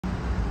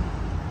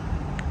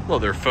Hello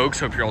there,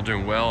 folks. Hope you're all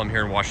doing well. I'm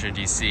here in Washington,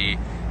 D.C.,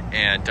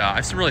 and I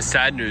have some really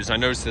sad news. I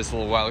noticed this a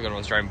little while ago when I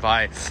was driving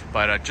by,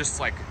 but just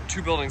like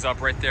 2 buildings up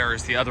right there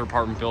is the other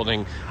apartment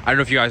building. I don't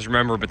know if you guys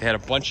remember, but they had a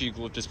bunch of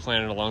eucalyptus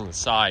planted along the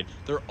side.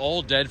 They're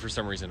all dead for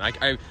some reason.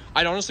 I'd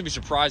honestly be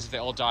surprised if they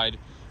all died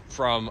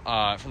from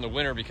the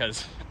winter,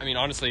 because, I mean,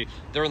 honestly,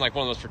 they're in like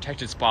one of those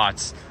protected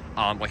spots,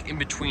 like in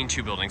between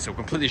 2 buildings, so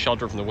completely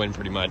sheltered from the wind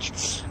pretty much.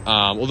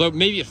 Although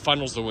maybe it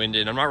funnels the wind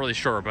in, I'm not really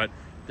sure, but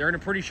they're in a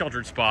pretty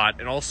sheltered spot.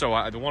 And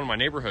also the one in my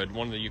neighborhood,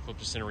 one of the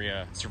Eucalyptus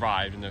cinerea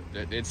survived, and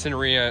the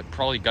cinerea,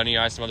 probably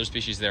gunnii, some other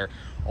species there,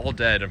 all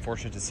dead.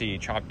 Unfortunate to see,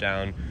 chopped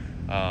down.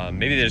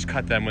 Maybe they just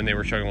cut them when they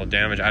were showing a little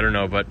damage, I don't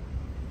know, but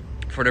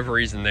for whatever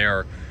reason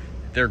they're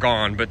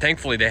gone. But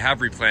thankfully they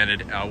have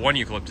replanted 1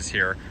 eucalyptus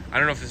here. I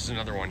don't know if this is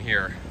another one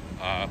here,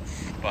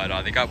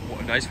 but they got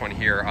a nice one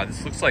here.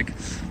 This looks like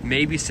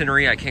maybe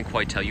cinerea, I can't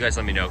quite tell. You guys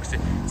let me know, because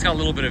it's got a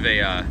little bit of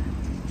a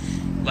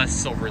less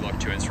silvery look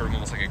to it, sort of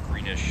almost like a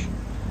greenish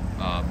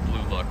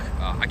blue look.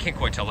 I can't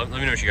quite tell. Let me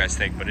know what you guys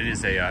think, but it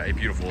is a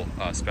beautiful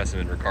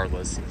specimen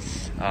regardless.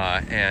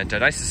 And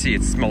nice to see.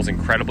 It smells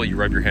incredible. You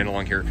rub your hand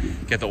along here,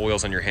 get the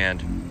oils on your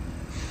hand.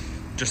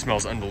 Just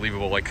smells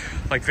unbelievable, like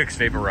Vicks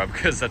Vapor Rub,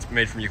 because that's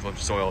made from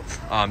eucalyptus oil.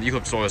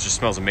 Eucalyptus oil just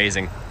smells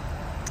amazing.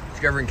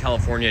 If you're ever in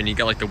California and you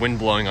get like the wind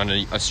blowing on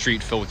a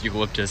street filled with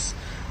eucalyptus,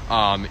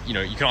 you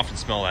know, you can often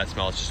smell that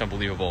smell. It's just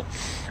unbelievable.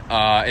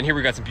 And here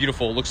we got some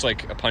beautiful, looks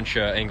like a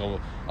puncha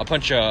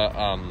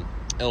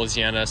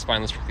Elysiana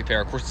spineless prickly pear.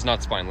 Of course, it's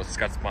not spineless; it's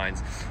got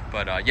spines.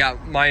 But yeah,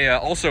 my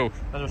also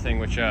another thing,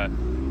 which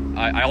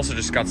I also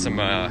just got some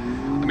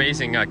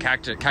amazing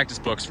cactus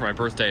books for my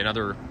birthday, and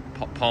other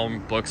palm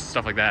books,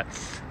 stuff like that.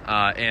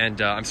 And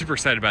I'm super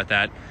excited about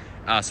that.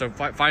 So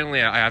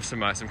finally, I have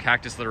some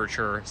cactus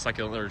literature,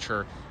 succulent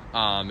literature.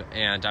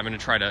 And I'm going to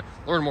try to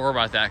learn more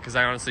about that, because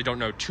I honestly don't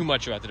know too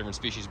much about the different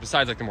species,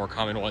 besides like the more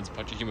common ones,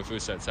 Puncha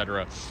humifusa,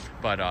 etc.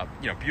 But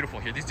you know, beautiful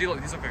here. These look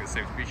like the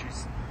same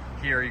species.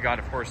 Here you got,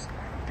 of course,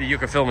 the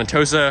yucca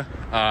filamentosa.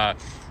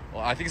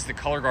 Well, I think it's the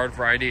color guard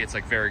variety. It's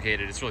like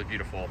variegated. It's really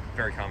beautiful.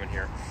 Very common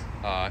here.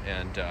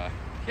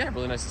 Yeah,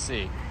 really nice to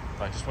see.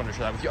 But I just wanted to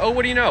share that with you. Oh,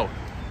 what do you know?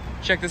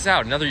 Check this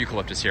out. Another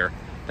eucalyptus here.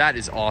 That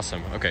is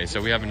awesome. Okay,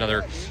 so we have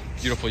another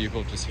beautiful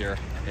eucalyptus here,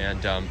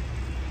 and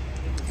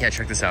yeah,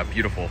 check this out.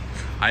 Beautiful.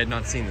 I had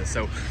not seen this.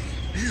 So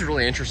this is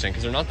really interesting,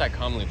 because they're not that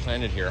commonly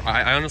planted here.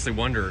 I honestly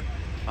wonder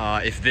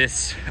if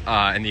this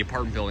and the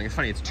apartment building, it's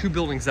funny, it's 2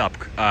 buildings up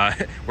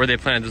where they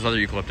planted this other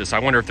eucalyptus. I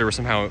wonder if they were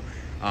somehow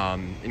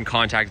in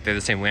contact, if they're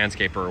the same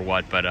landscaper or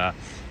what. But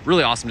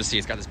really awesome to see.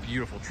 It's got this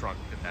beautiful trunk.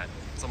 Look at that.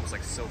 It's almost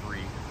like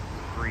silvery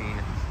green.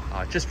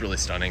 Just really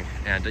stunning.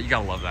 And you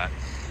gotta love that.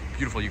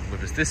 Beautiful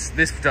eucalyptus.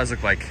 This does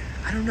look like,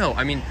 I don't know,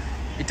 I mean,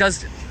 it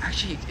does,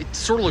 actually, it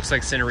sort of looks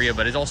like cinerea,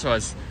 but it also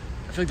has,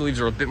 I feel like the leaves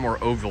are a bit more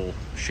oval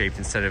shaped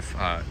instead of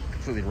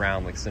completely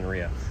round like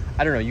cinerea.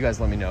 I don't know, you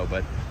guys let me know,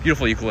 but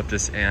beautiful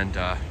eucalyptus and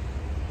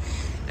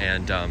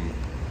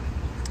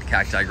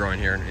cacti growing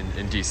here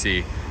in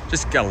DC.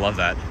 Just gotta love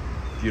that.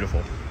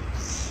 Beautiful.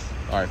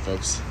 All right,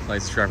 folks,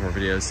 like, subscribe for more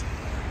videos.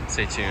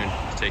 Stay tuned,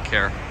 take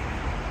care.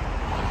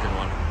 Have a good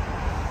one.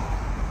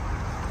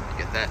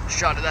 Get that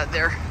shot of that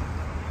there.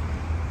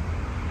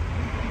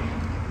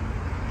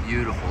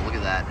 Beautiful, look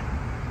at that.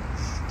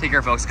 Take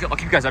care, folks. I'll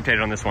keep you guys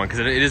updated on this one, because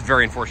it is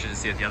very unfortunate to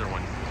see that the other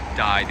one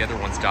died. The other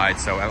one's died,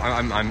 so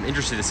I'm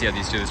interested to see how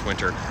these do this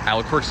winter.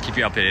 I'll of course keep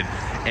you updated.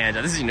 And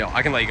this is, you know,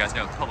 I can let you guys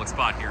know, it's a public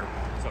spot here,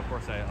 so of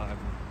course I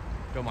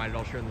don't mind at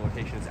all sharing the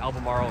location. It's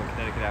Albemarle and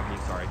Connecticut Avenue.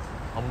 Sorry,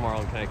 Albemarle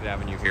and Connecticut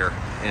Avenue here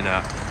in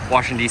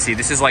Washington D.C.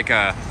 This is like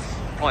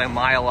probably a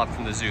mile up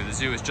from the zoo. The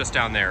zoo is just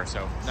down there,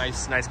 so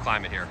nice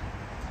climate here.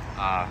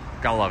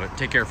 Gotta love it.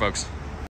 Take care, folks.